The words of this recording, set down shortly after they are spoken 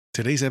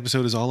Today's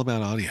episode is all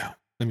about audio.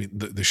 I mean,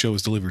 the show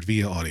is delivered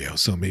via audio,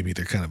 so maybe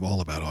they're kind of all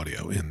about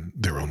audio in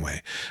their own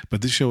way.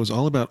 But this show is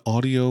all about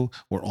audio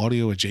or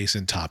audio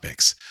adjacent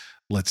topics.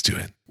 Let's do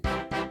it.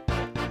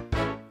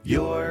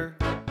 Your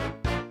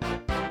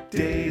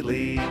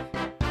Daily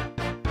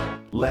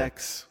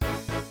Lex.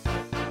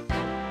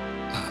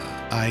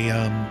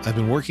 I've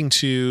been working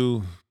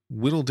to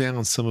whittle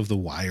down some of the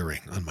wiring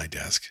on my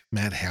desk.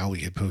 Matt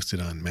Howie had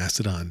posted on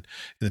Mastodon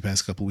in the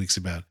past couple of weeks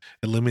about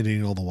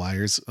eliminating all the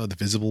wires, the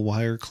visible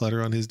wire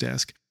clutter on his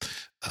desk.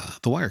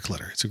 The Wire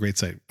Clutter. It's a great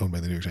site owned by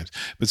the New York Times.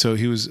 But so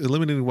he was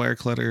eliminating wire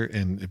clutter,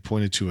 and it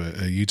pointed to a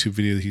YouTube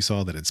video that he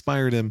saw that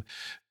inspired him.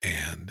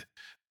 And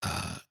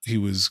he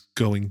was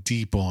going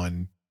deep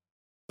on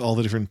all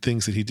the different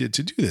things that he did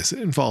to do this. It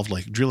involved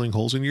like drilling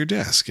holes in your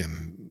desk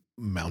and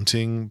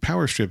mounting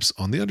power strips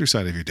on the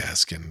underside of your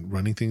desk and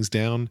running things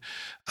down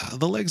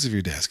the legs of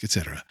your desk,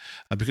 etc.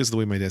 Because of the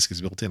way my desk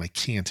is built in, I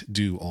can't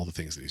do all the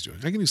things that he's doing.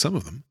 I can do some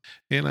of them,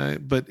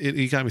 but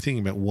it got me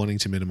thinking about wanting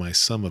to minimize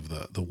some of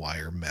the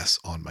wire mess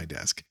on my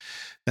desk.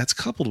 That's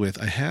coupled with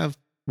I have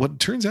what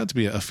turns out to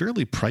be a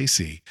fairly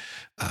pricey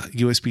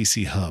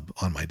USB-C hub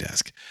on my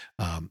desk.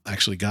 I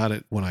actually got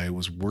it when I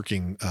was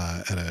working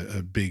at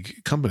a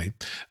big company,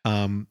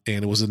 and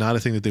it was not a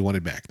thing that they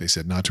wanted back. They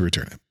said not to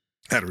return it.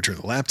 I had to return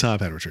the laptop,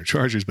 had to return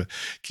chargers, but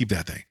keep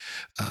that thing.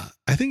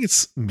 I think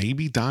it's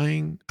maybe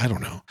dying. I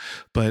don't know.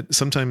 But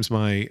sometimes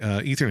my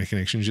Ethernet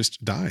connection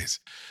just dies,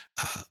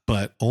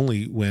 but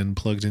only when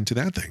plugged into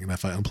that thing. And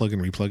if I unplug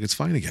and replug, it's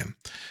fine again.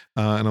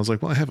 And I was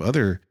like, well, I have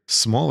other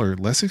smaller,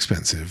 less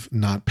expensive,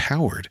 not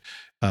powered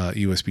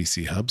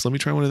USB-C hubs. Let me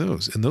try one of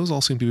those. And those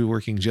all seem to be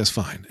working just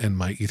fine. And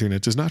my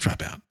Ethernet does not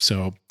drop out.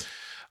 So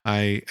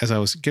as I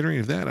was getting rid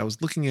of that, I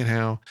was looking at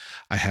how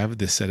I have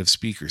this set of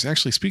speakers,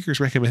 actually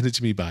speakers recommended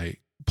to me by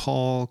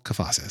Paul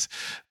Kafasis,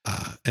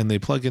 and they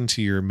plug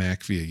into your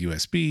Mac via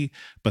USB,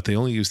 but they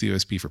only use the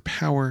USB for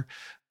power.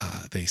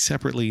 They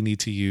separately need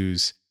to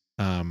use,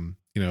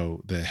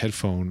 the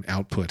headphone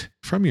output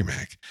from your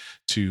Mac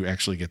to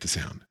actually get the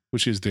sound,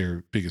 which is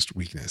their biggest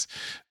weakness.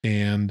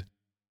 And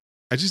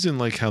I just didn't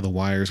like how the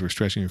wires were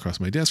stretching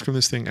across my desk from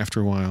this thing after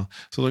a while.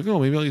 So like,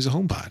 maybe I'll use a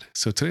HomePod.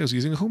 So today I was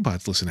using a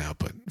HomePod to listen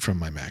output from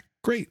my Mac.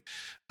 Great.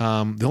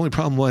 The only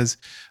problem was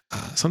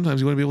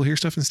sometimes you want to be able to hear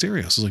stuff in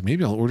stereo. So I was like,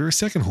 maybe I'll order a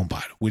second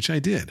HomePod, which I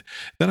did.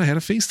 Then I had a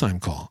FaceTime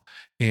call,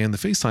 and the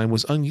FaceTime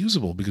was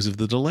unusable because of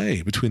the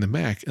delay between the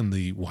Mac and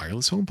the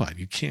wireless HomePod.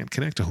 You can't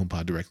connect a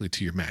HomePod directly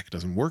to your Mac. It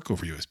doesn't work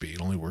over USB.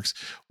 It only works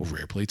over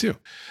AirPlay 2.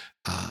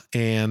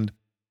 And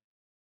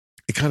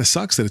it kind of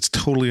sucks that it's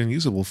totally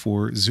unusable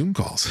for Zoom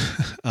calls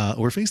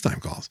or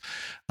FaceTime calls.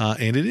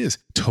 And it is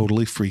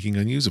totally freaking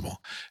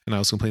unusable. And I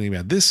was complaining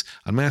about this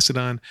on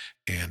Mastodon,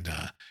 and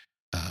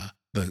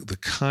the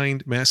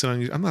kind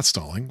Mastodon user, I'm not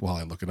stalling while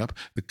I look it up,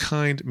 the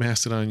kind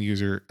Mastodon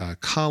user,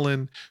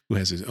 Colin, who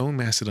has his own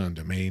Mastodon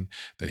domain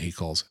that he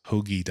calls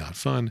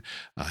hoagie.fun.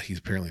 He's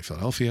apparently in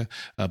Philadelphia.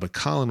 But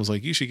Colin was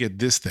like, you should get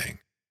this thing,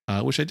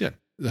 which I did.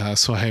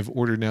 So I have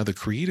ordered now the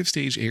Creative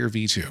Stage Air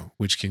V2,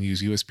 which can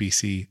use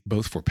USB-C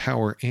both for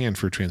power and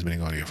for transmitting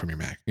audio from your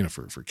Mac,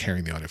 for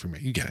carrying the audio from your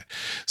Mac. You get it.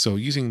 So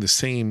using the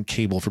same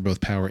cable for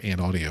both power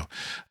and audio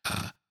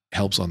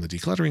helps on the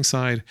decluttering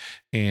side.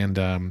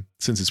 And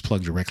since it's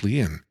plugged directly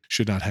in,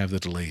 should not have the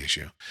delay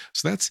issue.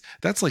 So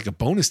that's like a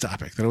bonus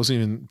topic that I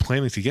wasn't even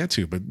planning to get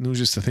to, but it was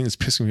just the thing that's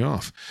pissing me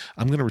off.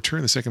 I'm going to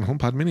return the second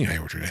HomePod Mini I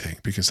ordered, I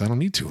think, because I don't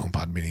need two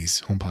HomePods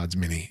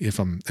Mini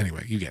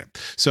anyway, you get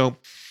it. So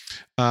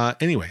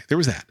anyway, there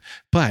was that.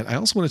 But I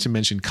also wanted to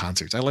mention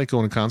concerts. I like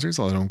going to concerts,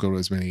 although I don't go to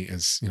as many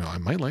as, I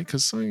might like,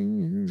 because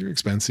they're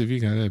expensive. You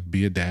got to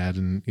be a dad,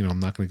 and, I'm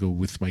not going to go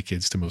with my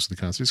kids to most of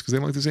the concerts because they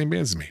don't like the same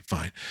bands as me.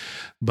 Fine.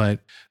 But,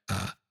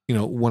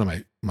 one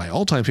of my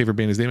all-time favorite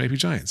band is They Might Be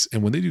Giants.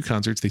 And when they do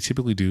concerts, they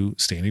typically do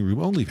standing room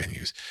only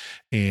venues.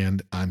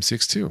 And I'm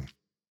 6'2".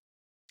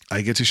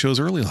 I get to shows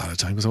early a lot of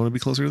times because I want to be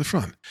closer to the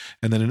front.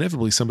 And then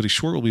inevitably somebody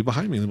short will be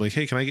behind me and they'll be like,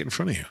 hey, can I get in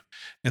front of you?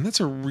 And that's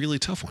a really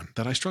tough one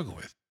that I struggle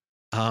with.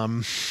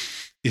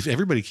 If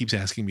everybody keeps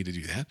asking me to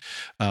do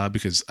that,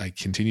 because I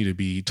continue to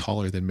be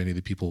taller than many of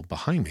the people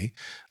behind me,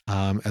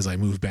 as I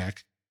move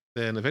back,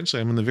 then eventually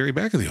I'm in the very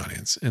back of the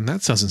audience. And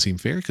that doesn't seem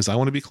fair because I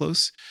want to be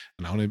close,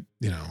 and I want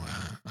to,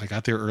 I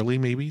got there early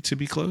maybe to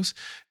be close.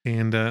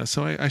 And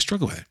so I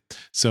struggle with it.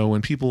 So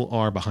when people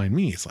are behind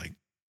me, it's like,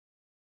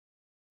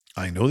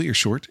 I know that you're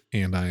short,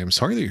 and I am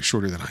sorry that you're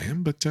shorter than I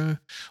am, but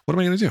what am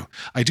I going to do?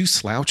 I do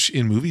slouch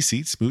in movie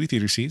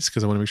theater seats,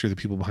 because I want to make sure that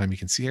people behind me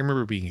can see. I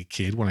remember being a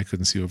kid when I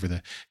couldn't see over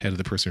the head of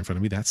the person in front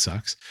of me. That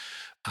sucks.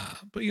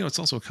 But, it's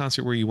also a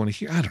concert where you want to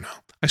hear. I don't know.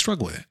 I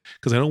struggle with it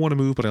because I don't want to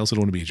move, but I also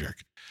don't want to be a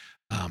jerk.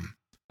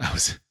 I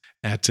was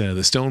at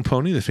the Stone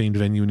Pony, the famed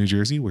venue in New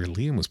Jersey where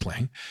Liam was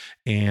playing,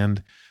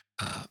 and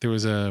there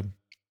was a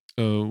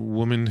a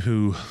woman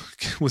who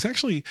was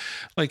actually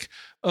like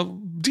a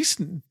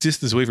decent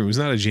distance away from me. It was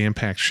not a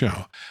jam-packed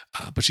show,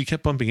 but she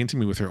kept bumping into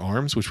me with her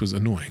arms, which was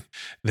annoying.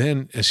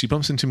 Then as she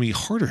bumps into me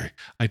harder,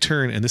 I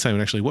turn, and this time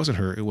it actually wasn't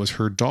her. It was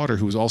her daughter,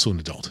 who was also an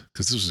adult,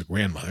 because this was a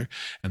grandmother,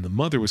 and the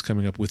mother was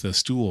coming up with a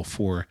stool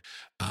for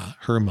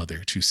her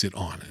mother to sit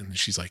on. And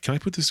she's like, "Can I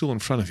put the stool in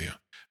front of you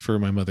for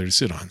my mother to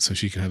sit on so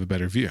she can have a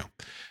better view?"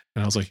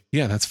 And I was like,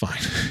 "Yeah, that's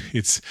fine.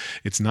 It's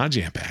not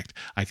jam packed.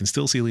 I can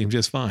still see Liam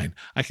just fine.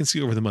 I can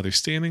see over the mother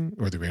standing,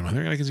 or the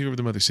grandmother, and I can see over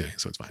the mother sitting,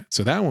 so it's fine."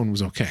 So that one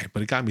was okay,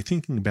 but it got me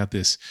thinking about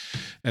this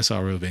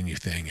SRO venue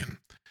thing and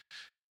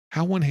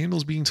how one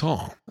handles being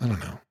tall. I don't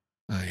know.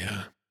 I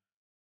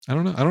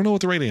don't know. I don't know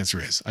what the right answer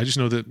is. I just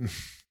know that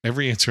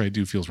every answer I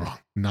do feels wrong.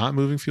 Not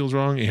moving feels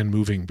wrong, and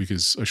moving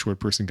because a short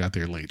person got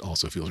there late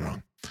also feels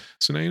wrong.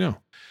 So now you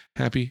know.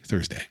 Happy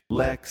Thursday.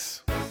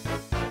 Lex